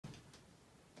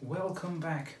Welcome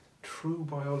back, true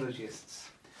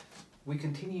biologists. We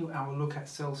continue our look at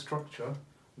cell structure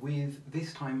with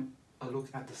this time a look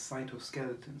at the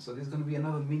cytoskeleton. So there's going to be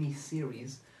another mini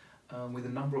series with a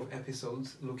number of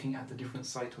episodes looking at the different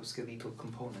cytoskeletal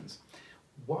components.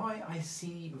 Why I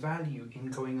see value in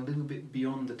going a little bit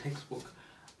beyond the textbook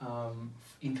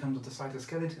in terms of the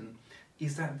cytoskeleton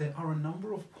is that there are a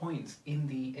number of points in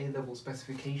the A-level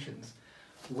specifications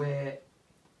where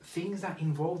things that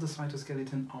involve the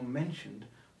cytoskeleton are mentioned,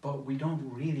 but we don't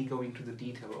really go into the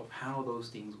detail of how those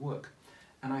things work.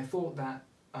 And I thought that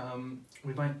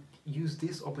we might use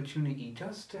this opportunity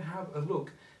just to have a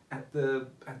look at the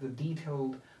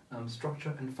detailed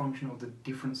structure and function of the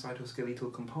different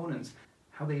cytoskeletal components,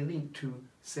 how they link to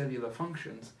cellular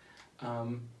functions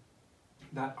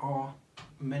that are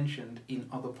mentioned in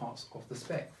other parts of the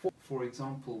spec. For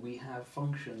example, we have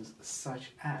functions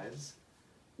such as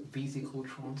vesicle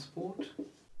transport.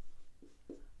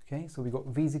 Okay, so we got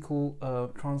vesicle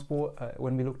transport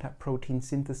when we looked at protein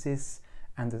synthesis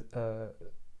and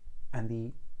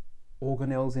the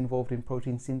organelles involved in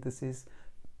protein synthesis,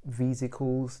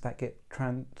 vesicles that get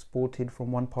transported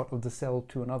from one part of the cell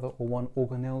to another or one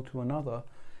organelle to another.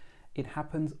 It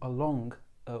happens along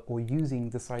or using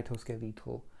the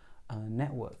cytoskeletal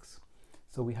networks.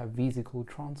 So we have vesicle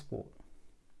transport.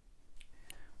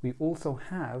 We also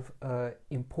have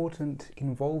important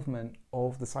involvement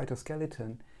of the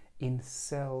cytoskeleton in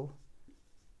cell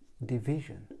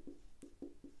division.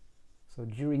 So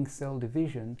during cell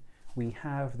division, we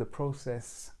have the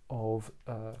process of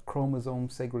chromosome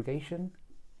segregation.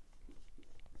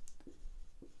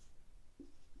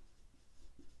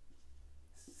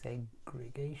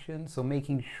 So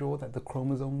making sure that the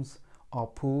chromosomes are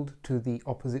pulled to the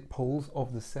opposite poles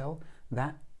of the cell.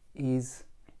 That is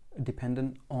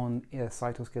dependent on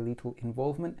cytoskeletal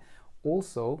involvement.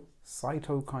 Also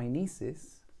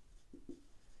cytokinesis,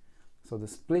 so the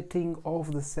splitting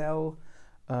of the cell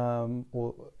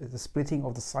or the splitting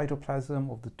of the cytoplasm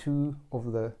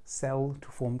of the cell to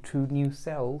form two new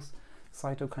cells.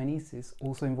 Cytokinesis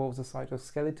also involves the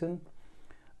cytoskeleton.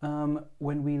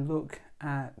 When we look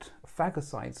at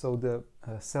phagocytes, so the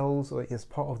cells or as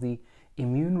part of the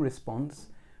immune response,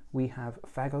 we have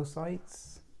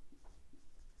phagocytes.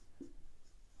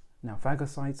 Now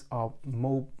phagocytes are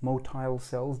motile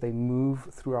cells. They move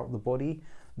throughout the body.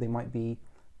 They might be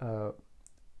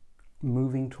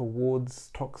moving towards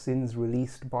toxins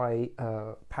released by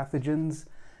pathogens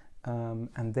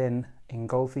and then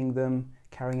engulfing them,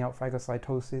 carrying out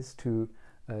phagocytosis to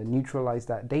neutralize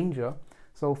that danger.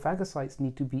 So phagocytes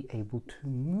need to be able to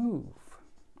move.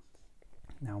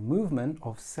 Now movement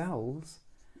of cells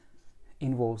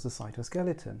involves the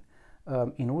cytoskeleton.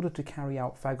 In order to carry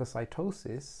out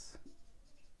phagocytosis,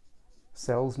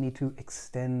 cells need to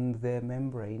extend their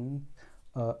membrane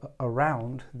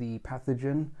around the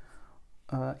pathogen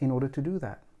in order to do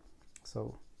that.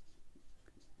 So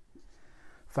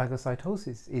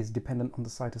phagocytosis is dependent on the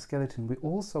cytoskeleton. We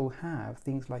also have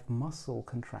things like muscle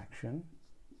contraction.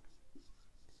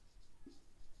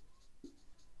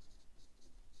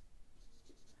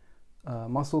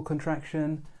 Muscle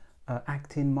contraction,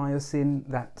 actin, myosin,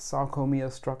 that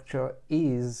sarcomere structure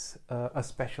is a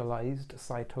specialized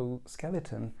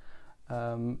cytoskeleton.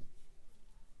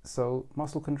 So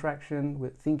muscle contraction, we're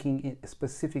thinking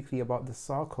specifically about the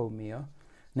sarcomere.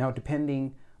 Now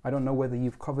depending, I don't know whether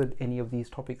you've covered any of these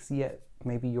topics yet,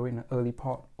 maybe you're in an early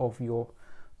part of your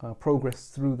progress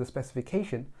through the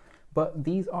specification, but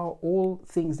these are all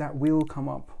things that will come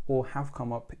up or have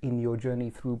come up in your journey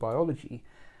through biology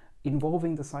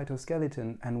involving the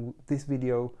cytoskeleton. And this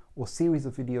video or series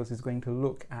of videos is going to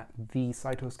look at the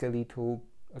cytoskeletal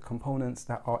components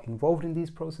that are involved in these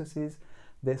processes,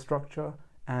 their structure,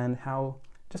 and how,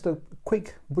 just a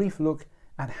quick brief look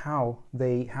at how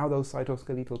those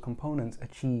cytoskeletal components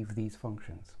achieve these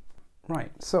functions.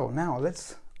 Right, so now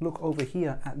let's look over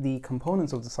here at the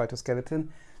components of the cytoskeleton.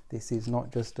 This is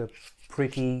not just a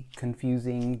pretty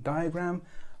confusing diagram,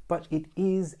 but it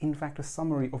is in fact a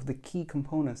summary of the key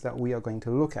components that we are going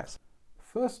to look at.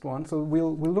 First one, so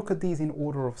we'll look at these in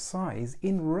order of size.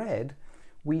 In red,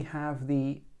 we have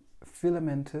the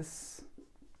filamentous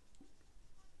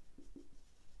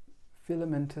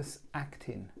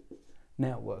actin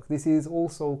network. This is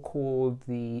also called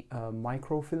the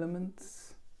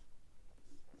microfilaments.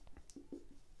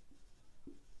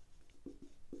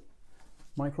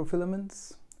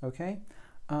 Okay?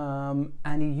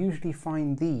 And you usually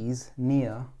find these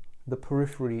near the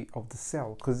periphery of the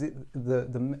cell, because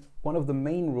one of the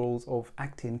main roles of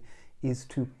actin is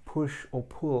to push or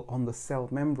pull on the cell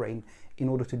membrane in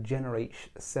order to generate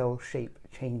cell shape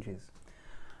changes.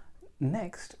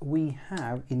 next we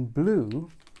have in blue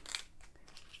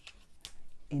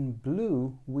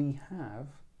we have,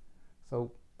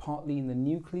 so partly in the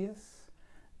nucleus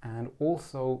and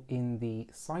also in the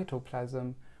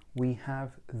cytoplasm, we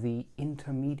have the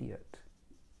intermediate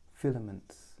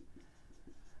filaments.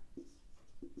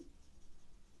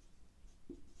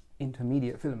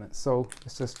 So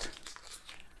let's just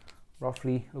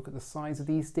roughly look at the size of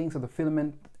these things. So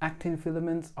the actin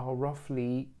filaments are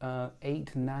roughly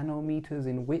 8 nanometers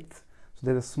in width. So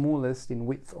they're the smallest in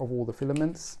width of all the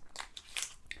filaments.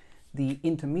 The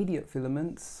intermediate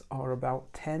filaments are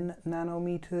about 10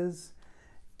 nanometers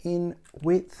in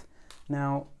width.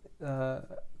 Now,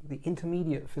 the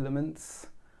intermediate filaments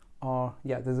are,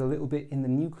 there's a little bit in the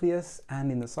nucleus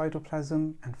and in the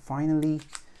cytoplasm. And finally,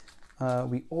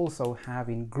 we also have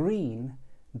in green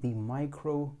the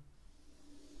microtubules.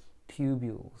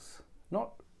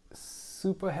 Not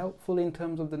super helpful in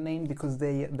terms of the name because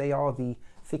they are the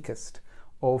thickest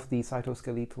of the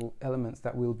cytoskeletal elements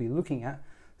that we'll be looking at.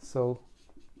 So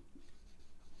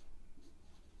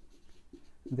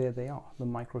there they are, the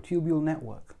microtubule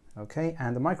network. Okay,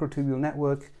 and the microtubule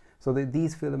network, so that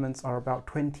these filaments are about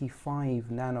 25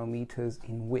 nanometers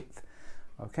in width.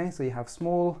 Okay, so you have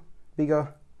small,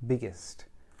 bigger, biggest.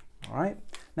 All right,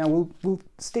 now we'll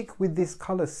stick with this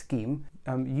color scheme.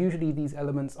 Usually these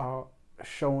elements are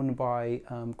shown by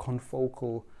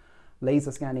confocal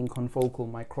laser scanning confocal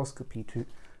microscopy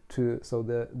so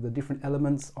the different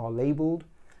elements are labeled,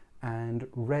 and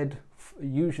red,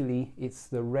 usually it's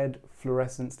the red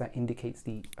fluorescence that indicates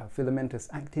the filamentous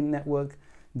actin network.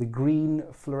 The green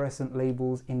fluorescent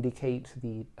labels indicate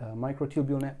the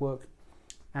microtubule network,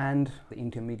 and the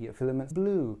intermediate filaments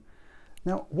blue.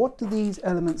 Now, what do these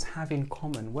elements have in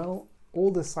common? Well,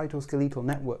 all the cytoskeletal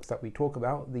networks that we talk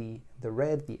about, the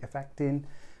red, the F-actin,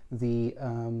 the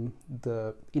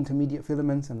intermediate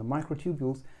filaments and the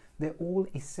microtubules, they're all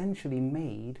essentially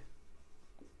made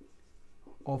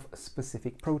of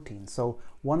specific proteins. So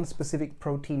one specific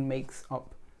protein makes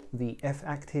up the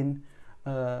F-actin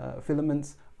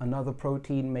filaments, another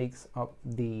protein makes up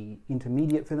the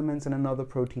intermediate filaments, and another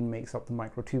protein makes up the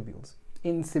microtubules,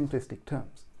 in simplistic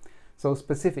terms. So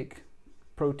specific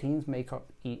proteins make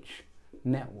up each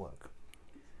network.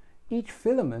 Each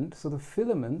filament, so the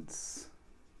filaments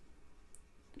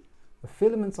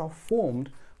are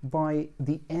formed by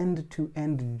the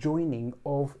end-to-end joining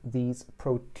of these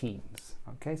proteins.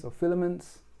 Okay, so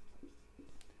filaments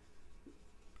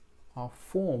are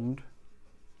formed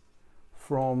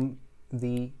from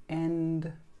the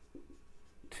end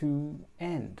to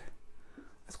end.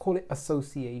 Let's call it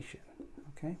association.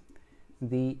 Okay,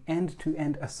 the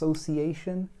end-to-end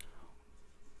association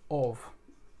of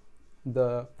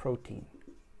the protein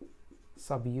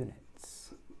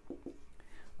subunits.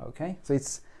 Okay, so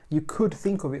you could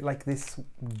think of it like this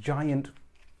giant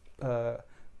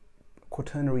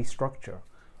quaternary structure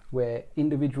where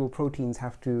individual proteins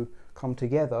have to come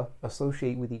together,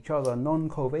 associate with each other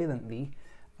non-covalently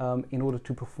in order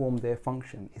to perform their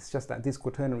function. It's just that this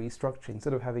quaternary structure,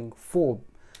 instead of having 4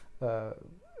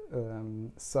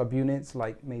 subunits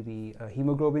like maybe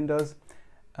hemoglobin does,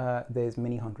 there's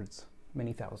many hundreds,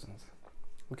 many thousands.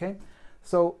 Okay,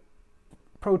 so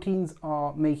proteins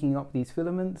are making up these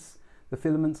filaments. The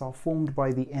filaments are formed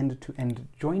by the end-to-end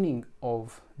joining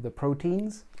of the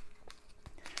proteins.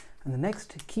 And the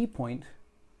next key point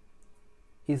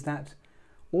is that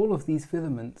all of these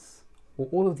filaments, or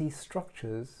all of these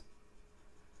structures,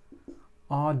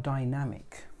 are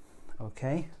dynamic.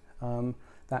 Okay,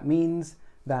 that means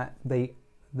that they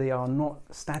are not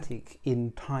static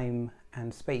in time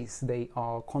and space. They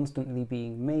are constantly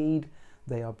being made,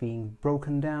 they are being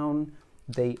broken down,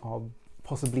 they are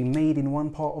possibly made in one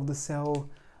part of the cell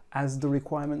as the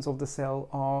requirements of the cell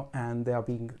are, and they are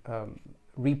being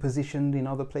repositioned in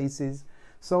other places.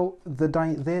 So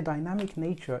their dynamic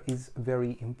nature is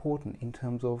very important in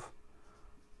terms of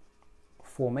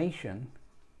formation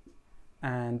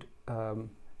and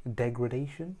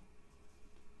degradation.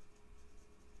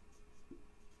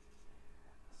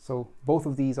 So both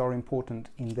of these are important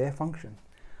in their function.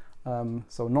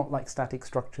 So not like static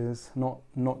structures, not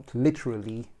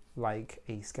literally like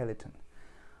a skeleton.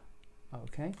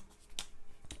 Okay.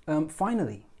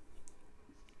 Finally,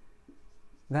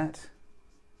 that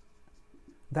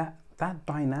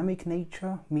dynamic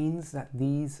nature means that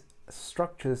these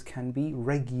structures can be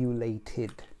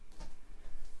regulated.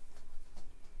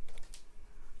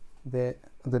 The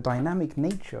dynamic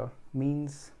nature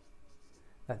means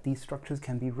that these structures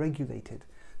can be regulated.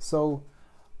 So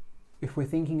if we're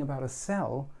thinking about a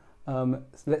cell,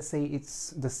 let's say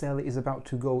the cell is about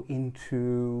to go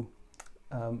into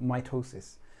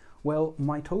mitosis. Well,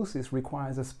 mitosis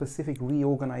requires a specific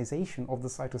reorganization of the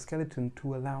cytoskeleton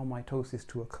to allow mitosis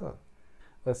to occur.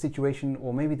 A situation,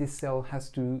 or maybe this cell has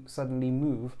to suddenly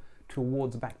move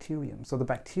towards bacterium. So the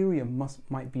bacterium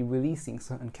might be releasing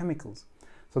certain chemicals.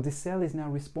 So this cell is now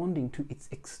responding to its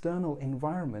external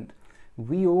environment,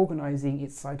 reorganizing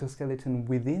its cytoskeleton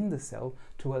within the cell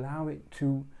to allow it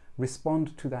to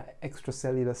respond to that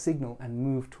extracellular signal and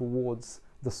move towards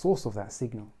the source of that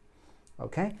signal.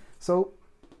 Okay, so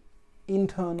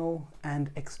internal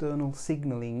and external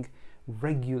signaling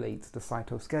regulates the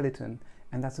cytoskeleton,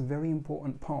 and that's a very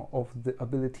important part of the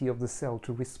ability of the cell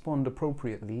to respond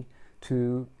appropriately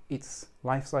to its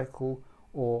life cycle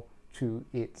or to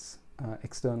its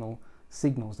external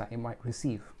signals that it might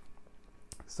receive.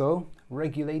 So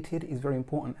regulated is very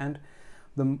important, and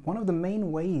one of the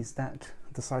main ways that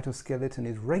the cytoskeleton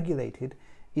is regulated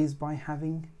is by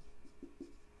having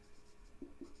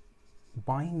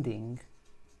binding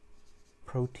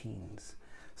proteins.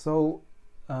 So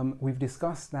we've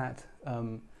discussed that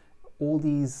all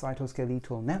these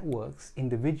cytoskeletal networks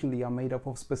individually are made up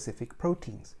of specific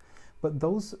proteins, but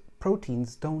those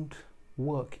proteins don't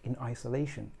work in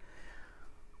isolation.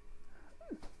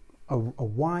 A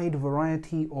wide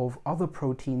variety of other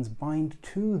proteins bind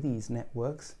to these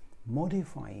networks,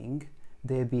 modifying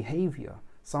their behavior,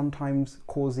 sometimes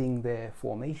causing their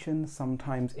formation,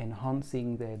 sometimes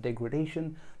enhancing their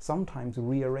degradation, sometimes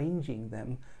rearranging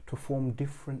them to form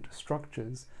different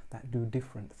structures that do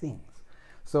different things.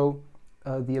 So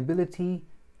the ability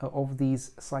of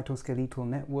these cytoskeletal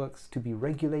networks to be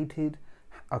regulated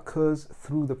occurs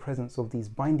through the presence of these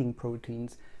binding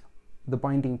proteins, the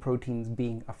binding proteins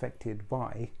being affected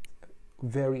by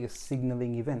various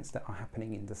signaling events that are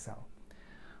happening in the cell.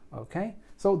 Okay,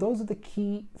 so those are the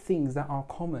key things that are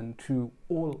common to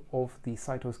all of the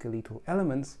cytoskeletal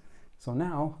elements. So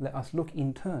now let us look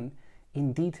in turn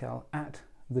in detail at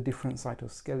the different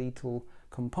cytoskeletal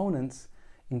components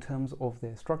in terms of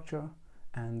their structure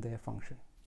and their function.